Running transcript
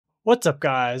What's up,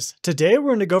 guys? Today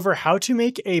we're going to go over how to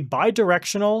make a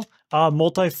bi-directional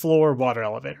multi-floor water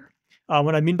elevator.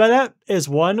 What I mean by that is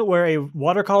one where a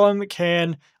water column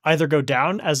can either go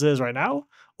down as it is right now,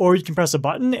 or you can press a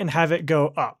button and have it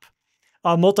go up.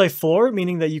 Multi-floor,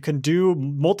 meaning that you can do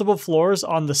multiple floors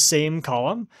on the same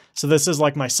column. So this is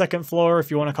like my second floor, if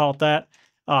you want to call it that.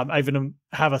 I even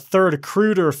have a third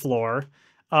cruder floor.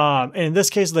 And in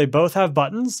this case, they both have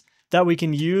buttons that we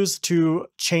can use to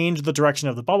change the direction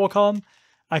of the bubble column.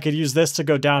 I could use this to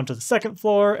go down to the second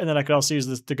floor, and then I could also use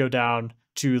this to go down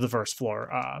to the first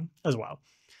floor as well.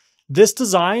 This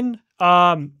design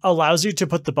allows you to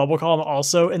put the bubble column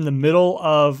also in the middle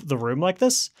of the room like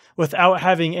this without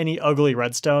having any ugly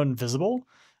redstone visible,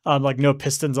 like no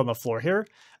pistons on the floor here,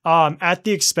 at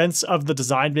the expense of the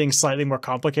design being slightly more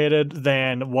complicated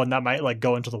than one that might like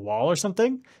go into the wall or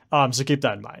something. So keep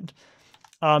that in mind.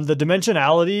 The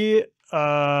dimensionality,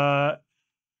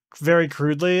 very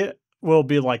crudely, will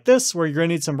be like this, where you're going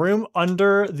to need some room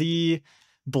under the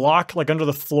block, like under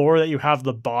the floor that you have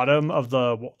the bottom of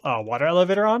the water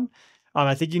elevator on.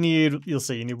 I think you need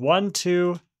 1,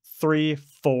 2, 3,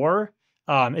 4,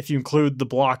 if you include the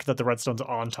block that the redstone's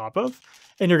on top of.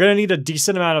 And you're going to need a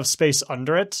decent amount of space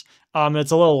under it.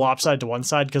 It's a little lopsided to one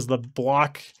side because the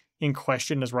block in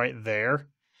question is right there.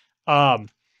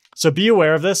 So be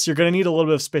aware of this. You're going to need a little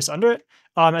bit of space under it.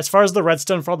 As far as the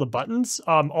redstone for all the buttons,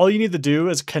 all you need to do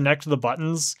is connect the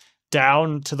buttons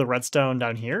down to the redstone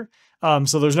down here.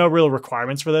 So there's no real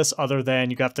requirements for this other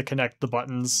than you have to connect the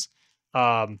buttons.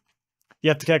 You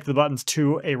have to connect the buttons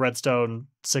to a redstone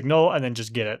signal and then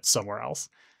just get it somewhere else.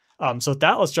 So with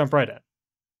that, let's jump right in.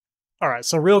 All right,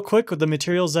 so real quick, the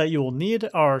materials that you will need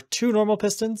are 2 normal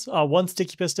pistons, 1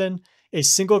 sticky piston, a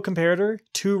single comparator,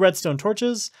 2 redstone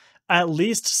torches, at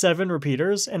least 7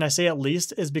 repeaters, and I say at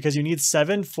least is because you need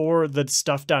 7 for the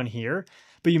stuff down here,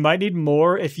 but you might need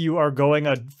more if you are going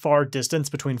a far distance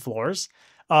between floors.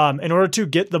 In order to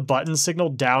get the button signal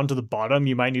down to the bottom,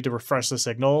 you might need to refresh the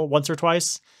signal once or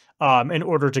twice in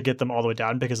order to get them all the way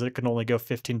down because it can only go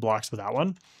 15 blocks without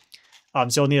one.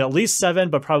 So you'll need at least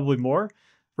 7, but probably more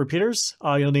repeaters.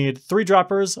 You'll need 3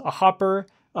 droppers, a hopper,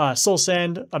 soul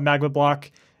sand, a magma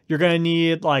block. You're going to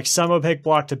need like some opaque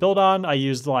block to build on. I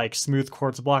used like smooth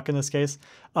quartz block in this case.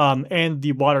 And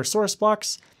the water source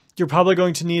blocks. You're probably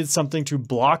going to need something to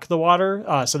block the water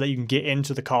so that you can get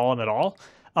into the column at all.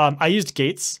 I used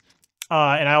gates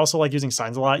and I also like using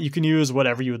signs a lot. You can use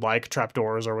whatever you would like,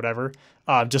 trapdoors or whatever,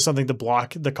 just something to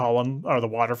block the column or the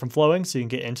water from flowing so you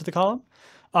can get into the column.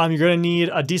 You're going to need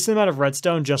a decent amount of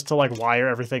redstone just to like wire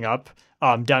everything up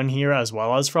down here as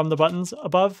well as from the buttons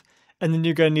above. And then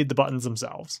you're going to need the buttons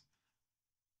themselves.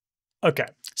 Okay,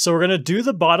 so we're going to do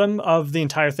the bottom of the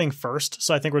entire thing first.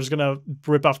 So I think we're just going to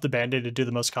rip off the band-aid to do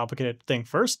the most complicated thing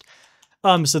first.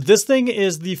 So this thing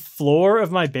is the floor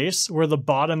of my base where the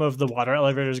bottom of the water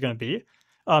elevator is going to be.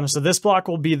 So this block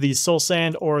will be the soul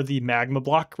sand or the magma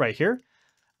block right here.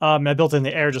 I built in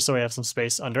the air just so we have some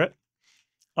space under it.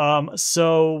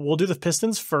 So we'll do the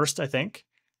pistons first, I think.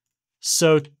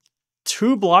 So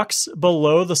 2 blocks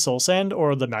below the soul sand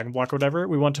or the magma block or whatever,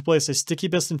 we want to place a sticky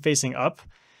piston facing up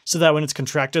so that when it's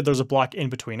contracted, there's a block in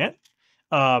between it.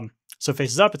 So it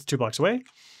faces up, it's 2 blocks away.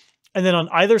 And then on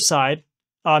either side,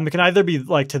 it can either be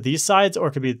like to these sides or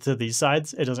it could be to these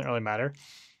sides. It doesn't really matter.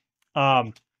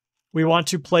 We want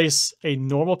to place a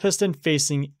normal piston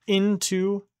facing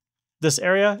into this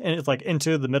area and it's like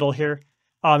into the middle here.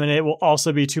 And it will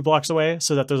also be 2 blocks away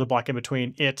so that there's a block in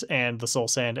between it and the soul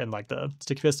sand and like the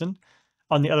sticky piston.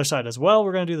 On the other side as well,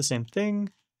 we're going to do the same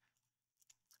thing.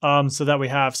 So that we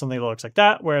have something that looks like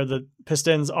that, where the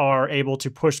pistons are able to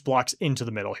push blocks into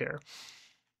the middle here.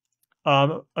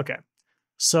 Okay,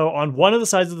 so on one of the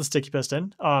sides of the sticky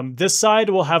piston, this side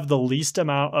will have the least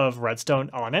amount of redstone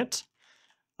on it,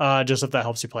 just if that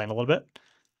helps you plan a little bit.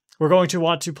 We're going to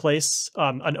want to place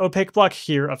an opaque block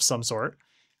here of some sort,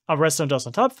 a redstone dust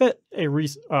on top of it, a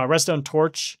redstone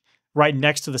torch right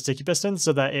next to the sticky piston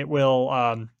so that it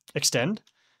will extend.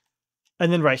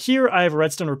 And then right here, I have a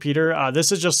redstone repeater.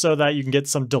 This is just so that you can get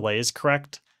some delays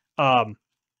correct. You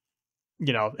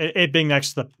know, it being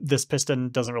next to this piston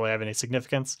doesn't really have any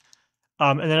significance.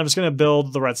 And then I'm just going to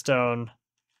build the redstone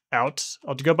out.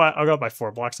 I'll go by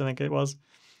 4 blocks, I think it was.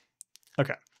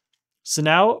 Okay. So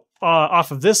now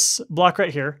off of this block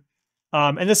right here,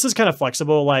 and this is kind of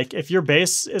flexible. Like if your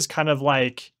base is kind of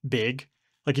like big,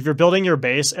 like if you're building your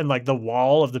base and like the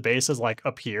wall of the base is like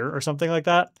up here or something like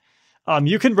that,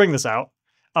 you can bring this out.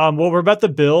 What we're about to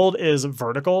build is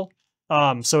vertical,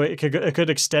 so it could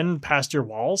extend past your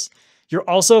walls. You're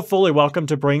also fully welcome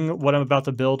to bring what I'm about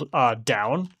to build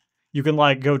down. You can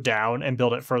like go down and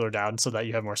build it further down so that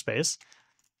you have more space.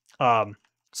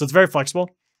 So it's very flexible.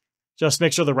 Just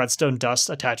make sure the redstone dust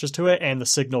attaches to it and the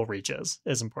signal reaches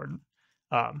is important.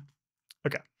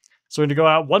 Okay, so we're gonna go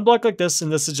out one block like this,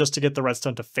 and this is just to get the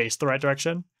redstone to face the right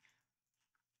direction.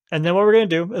 And then what we're gonna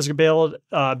do is build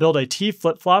a T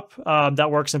flip-flop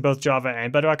that works in both Java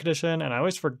and Bedrock Edition, and I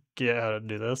always forget how to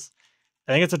do this.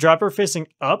 I think it's a dropper facing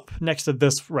up next to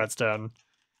this redstone,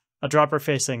 a dropper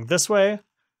facing this way.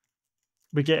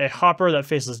 We get a hopper that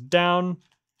faces down,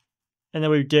 and then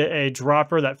we get a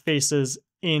dropper that faces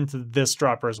into this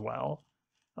dropper as well.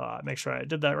 Make sure I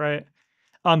did that right.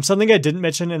 Something I didn't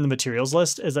mention in the materials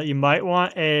list is that you might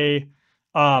want a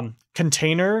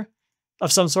container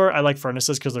of some sort. I like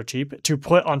furnaces because they're cheap to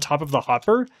put on top of the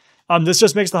hopper. This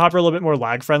just makes the hopper a little bit more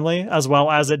lag friendly, as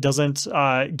well as it doesn't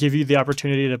give you the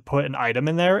opportunity to put an item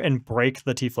in there and break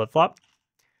the T flip-flop.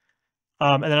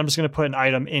 And then I'm just going to put an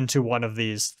item into one of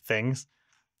these things.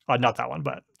 Not that one,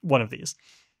 but one of these.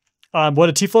 What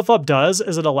a T flip-flop does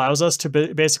is it allows us to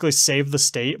basically save the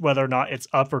state, whether or not it's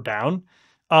up or down,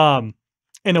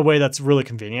 in a way that's really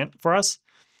convenient for us.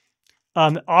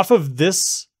 Off of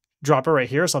this dropper right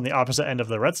here, so on the opposite end of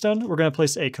the redstone, we're going to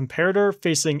place a comparator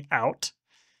facing out.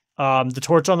 The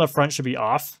torch on the front should be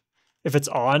off. If it's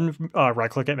on,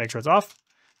 right-click it, make sure it's off.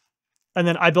 And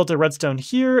then I built a redstone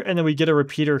here, and then we get a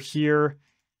repeater here.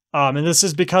 And this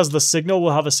is because the signal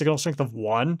will have a signal strength of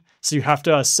 1, so you have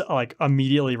to like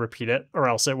immediately repeat it, or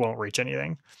else it won't reach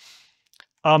anything.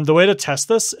 The way to test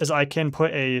this is I can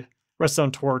put a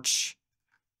redstone torch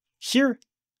here.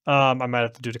 I might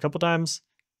have to do it a couple times,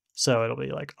 so it'll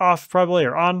be like off probably,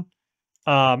 or on.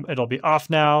 It'll be off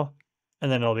now,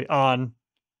 and then it'll be on.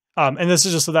 And this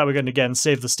is just so that we can again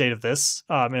save the state of this,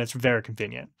 and it's very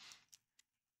convenient.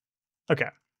 Okay.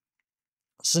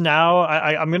 So now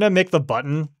I'm going to make the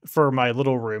button for my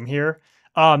little room here.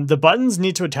 The buttons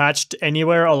need to attach to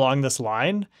anywhere along this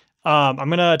line. I'm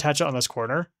going to attach it on this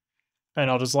corner,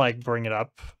 and I'll just like bring it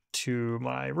up to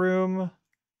my room.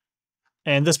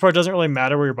 And this part doesn't really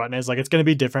matter where your button is. Like, it's going to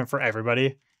be different for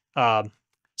everybody. So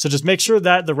just make sure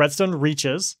that the redstone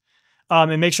reaches,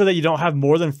 and make sure that you don't have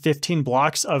more than 15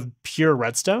 blocks of pure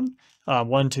redstone.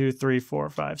 1, 2, 3, 4,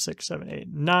 5, 6, 7, 8,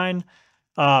 9.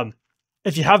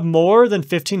 If you have more than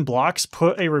 15 blocks,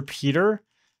 put a repeater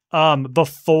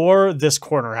before this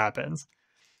corner happens.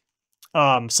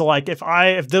 So like if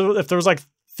there was like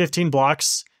 15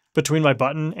 blocks between my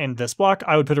button and this block,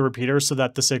 I would put a repeater so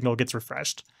that the signal gets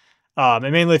refreshed. And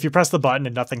mainly if you press the button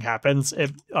and nothing happens,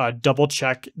 it double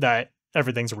check that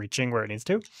everything's reaching where it needs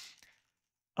to.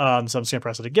 So I'm just gonna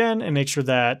press it again and make sure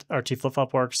that our T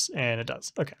flip-flop works, and it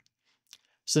does. Okay.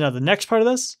 So now the next part of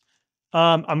this,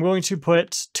 I'm going to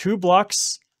put 2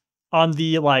 blocks on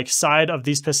the like side of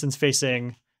these pistons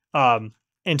facing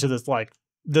into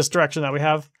this direction that we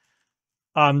have.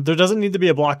 There doesn't need to be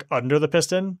a block under the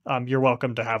piston. You're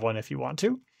welcome to have one if you want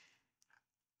to.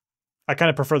 I kind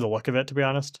of prefer the look of it, to be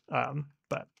honest,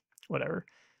 but whatever.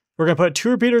 We're going to put 2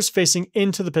 repeaters facing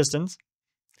into the pistons.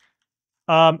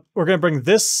 We're going to bring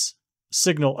this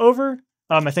signal over.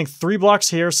 I think 3 blocks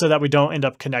here so that we don't end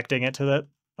up connecting it to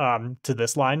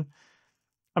this line.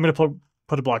 I'm going to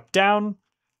put a block down.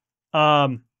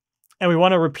 And we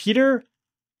want a repeater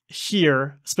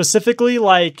here, specifically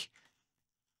like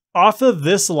off of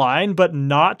this line, but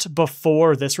not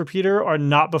before this repeater or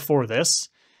not before this.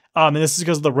 And this is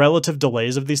because the relative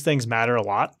delays of these things matter a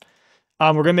lot.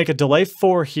 We're going to make a delay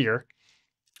 4 here.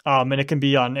 And it can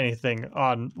be on anything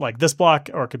on like this block,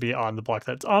 or it could be on the block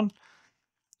that it's on.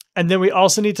 And then we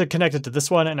also need to connect it to this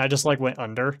one. And I just like went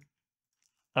under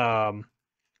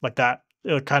like that.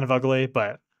 It looked kind of ugly,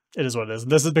 but it is what it is.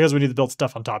 And this is because we need to build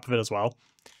stuff on top of it as well.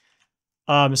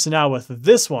 So now with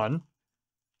this one,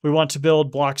 we want to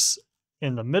build blocks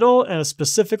in the middle, and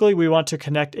specifically we want to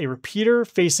connect a repeater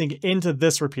facing into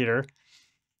this repeater.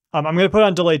 I'm going to put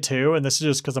on delay 2, and this is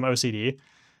just because I'm OCD,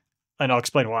 and I'll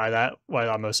explain why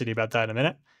I'm OCD about that in a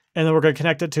minute. And then we're going to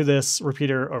connect it to this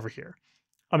repeater over here.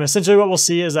 Essentially what we'll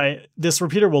see is this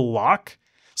repeater will lock.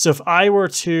 So if I were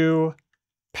to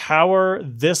power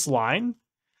this line,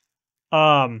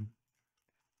 the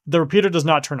repeater does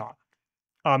not turn on.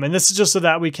 And this is just so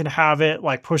that we can have it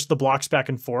like push the blocks back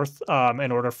and forth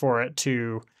in order for it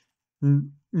to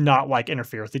not like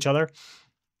interfere with each other.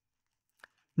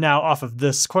 Now off of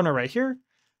this corner right here,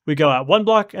 we go at 1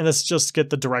 block, and this just get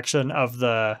the direction of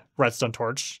the redstone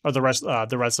torch, or the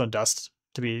redstone dust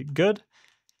to be good.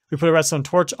 We put a redstone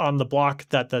torch on the block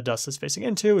that the dust is facing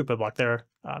into. We put a block there.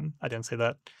 I didn't say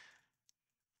that.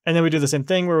 And then we do the same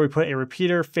thing where we put a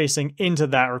repeater facing into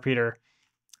that repeater.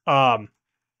 And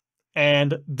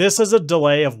this is a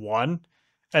delay of 1.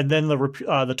 And then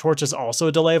the torch is also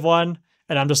a delay of 1.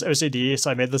 and I'm just OCD, so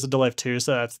I made this a delay of 2,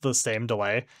 so that's the same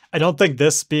delay. I don't think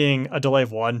this being a delay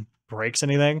of 1 breaks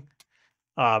anything.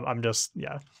 I'm just,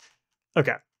 yeah.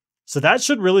 Okay, so that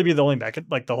should really be the only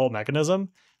the whole mechanism.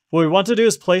 What we want to do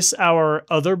is place our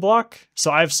other block.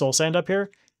 So I have soul sand up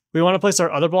here. We want to place our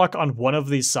other block on one of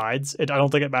these sides. I don't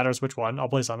think it matters which one. I'll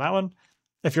place on that one.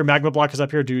 If your magma block is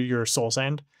up here, do your soul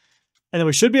sand. And then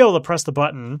we should be able to press the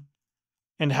button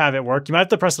and have it work. You might have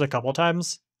to press it a couple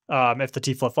times if the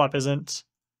T flip-flop isn't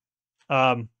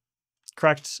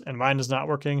correct, and mine is not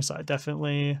working, so I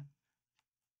definitely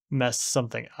messed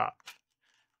something up.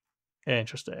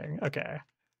 Interesting. Okay.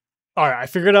 All right, I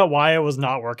figured out why it was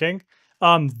not working.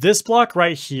 This block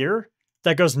right here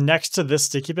that goes next to this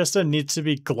sticky piston needs to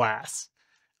be glass.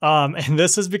 And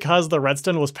this is because the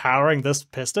redstone was powering this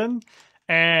piston,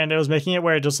 and it was making it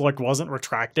where it just like wasn't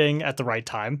retracting at the right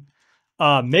time.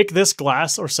 Make this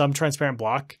glass or some transparent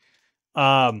block.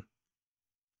 And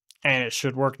it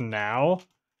should work now.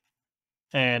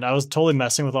 And I was totally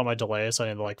messing with all my delays, so I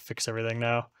need to like fix everything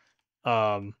now.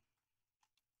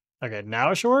 Okay,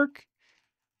 now it should work.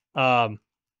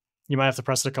 You might have to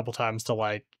press it a couple times to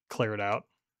like clear it out.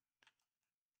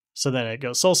 So then it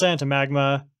goes soul sand to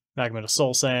magma, magma to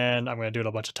soul sand. I'm gonna do it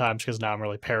a bunch of times because now I'm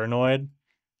really paranoid.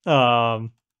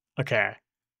 Okay.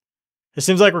 It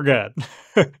seems like we're good.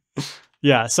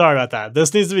 Yeah, sorry about that.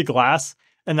 This needs to be glass,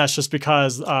 and that's just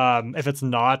because if it's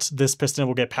not, this piston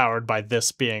will get powered by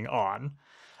this being on.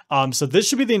 So this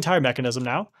should be the entire mechanism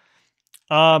now.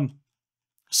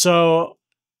 So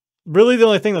really the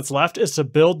only thing that's left is to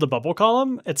build the bubble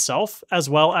column itself, as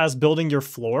well as building your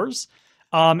floors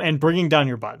and bringing down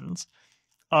your buttons.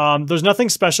 There's nothing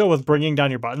special with bringing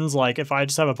down your buttons. Like if I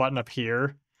just have a button up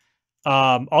here,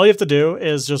 all you have to do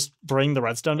is just bring the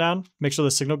redstone down, make sure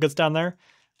the signal gets down there.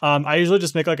 I usually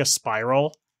just make like a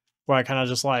spiral where I kind of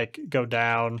just like go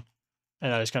down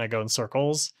and I just kind of go in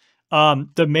circles.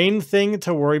 The main thing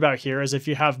to worry about here is if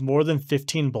you have more than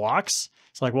 15 blocks.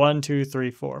 It's like 1, 2, 3,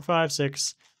 4, 5,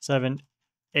 6, 7,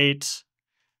 8.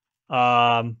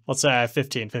 Let's say I have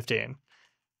 15.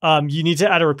 You need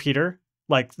to add a repeater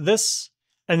like this,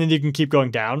 and then you can keep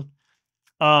going down.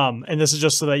 And this is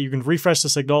just so that you can refresh the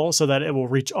signal so that it will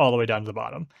reach all the way down to the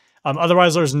bottom.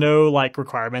 Otherwise, there's no like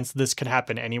requirements. This can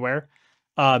happen anywhere.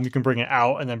 You can bring it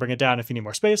out and then bring it down if you need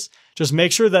more space. Just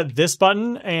make sure that this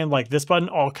button and like this button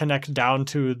all connect down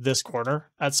to this corner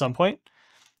at some point.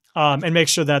 And make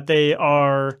sure that they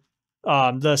are,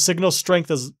 the signal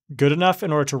strength is good enough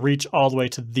in order to reach all the way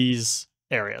to these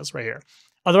areas right here.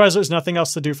 Otherwise, there's nothing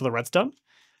else to do for the redstone.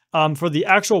 For the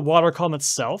actual water column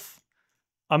itself,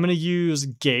 I'm going to use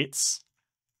gates,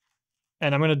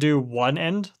 and I'm going to do one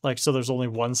end, like so there's only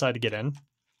one side to get in.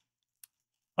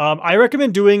 I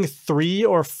recommend doing 3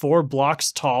 or 4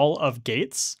 blocks tall of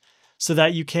gates so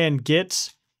that you can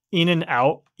get in and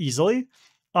out easily.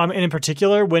 And in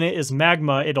particular, when it is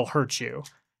magma, it'll hurt you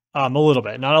a little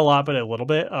bit. Not a lot, but a little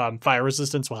bit. Fire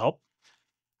resistance will help.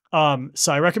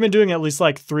 So I recommend doing at least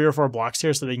like 3 or 4 blocks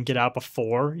here so they can get out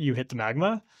before you hit the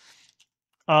magma.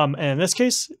 And in this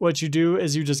case, what you do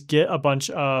is you just get a bunch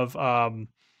of, don't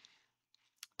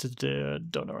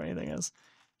know where anything is.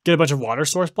 Get a bunch of water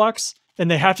source blocks, and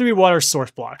they have to be water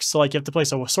source blocks. So like you have to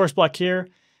place a source block here,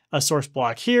 a source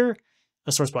block here,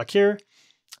 a source block here.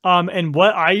 And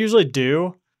what I usually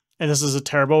do, and this is a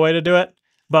terrible way to do it,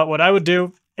 but what I would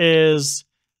do is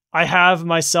I have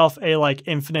myself a like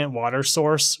infinite water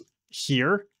source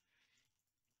here,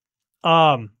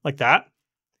 like that.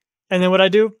 And then what I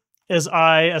do is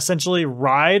I essentially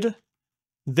ride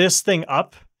this thing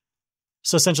up.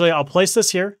 So essentially I'll place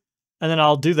this here, and then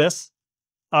I'll do this.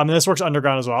 And this works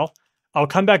underground as well. I'll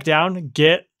come back down,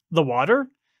 get the water,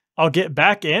 I'll get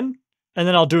back in, and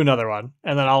then I'll do another one.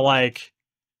 And then I'll like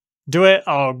do it,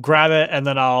 I'll grab it, and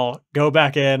then I'll go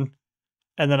back in,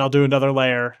 and then I'll do another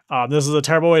layer. This is a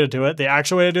terrible way to do it. The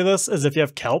actual way to do this is if you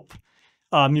have kelp.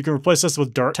 You can replace this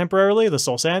with dirt temporarily, the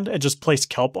soul sand, and just place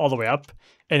kelp all the way up,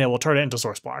 and it will turn it into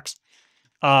source blocks.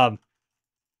 But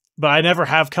I never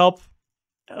have kelp,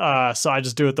 so I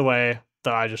just do it the way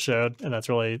that I just showed, and that's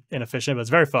really inefficient, but it's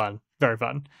very fun, very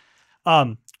fun.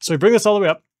 So we bring this all the way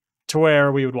up to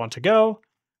where we would want to go.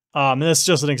 And this is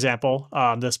just an example.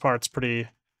 This part's pretty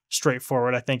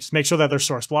straightforward, I think. Just make sure that there's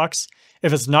source blocks.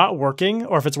 If it's not working,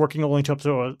 or if it's working only to up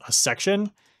to a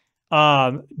section,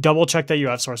 double check that you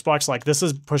have source blocks. Like this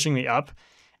is pushing me up.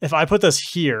 If I put this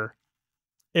here,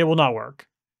 it will not work.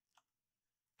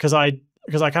 Because I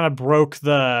kind of broke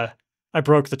the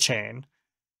chain.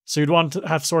 So you'd want to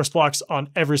have source blocks on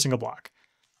every single block.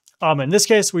 In this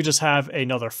case, we just have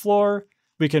another floor.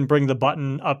 We can bring the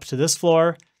button up to this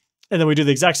floor, and then we do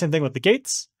the exact same thing with the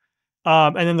gates.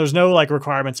 And then there's no like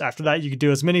requirements after that. You can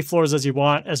do as many floors as you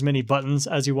want, as many buttons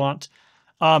as you want.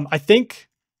 I think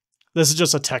this is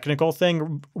just a technical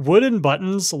thing. Wooden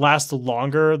buttons last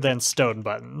longer than stone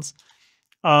buttons.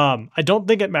 I don't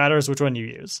think it matters which one you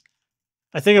use.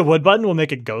 I think a wood button will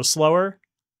make it go slower.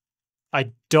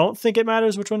 I don't think it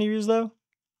matters which one you use though.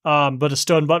 But a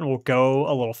stone button will go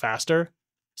a little faster.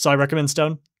 So I recommend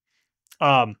stone.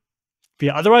 But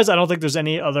yeah, otherwise, I don't think there's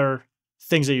any other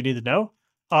things that you need to know.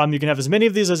 You can have as many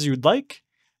of these as you'd like.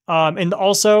 And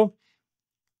also,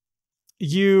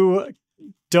 you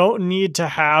don't need to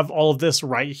have all of this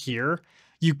right here.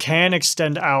 You can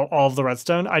extend out all of the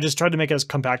redstone. I just tried to make it as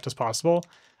compact as possible.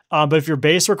 But if your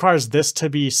base requires this to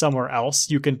be somewhere else,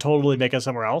 you can totally make it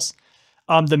somewhere else.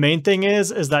 The main thing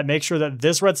is that make sure that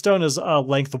this redstone is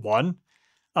length 1,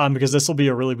 because this will be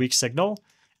a really weak signal.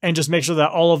 And just make sure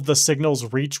that all of the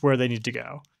signals reach where they need to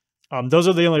go. Those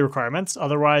are the only requirements.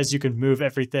 Otherwise, you can move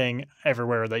everything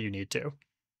everywhere that you need to.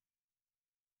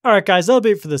 All right, guys, that'll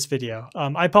be it for this video.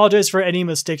 I apologize for any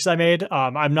mistakes I made.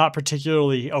 I'm not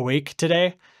particularly awake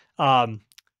today, so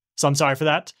I'm sorry for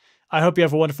that. I hope you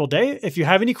have a wonderful day. If you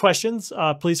have any questions,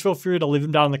 please feel free to leave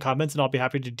them down in the comments, and I'll be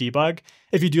happy to debug.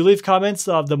 If you do leave comments,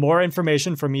 the more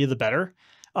information from me, the better.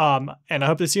 And I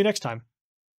hope to see you next time.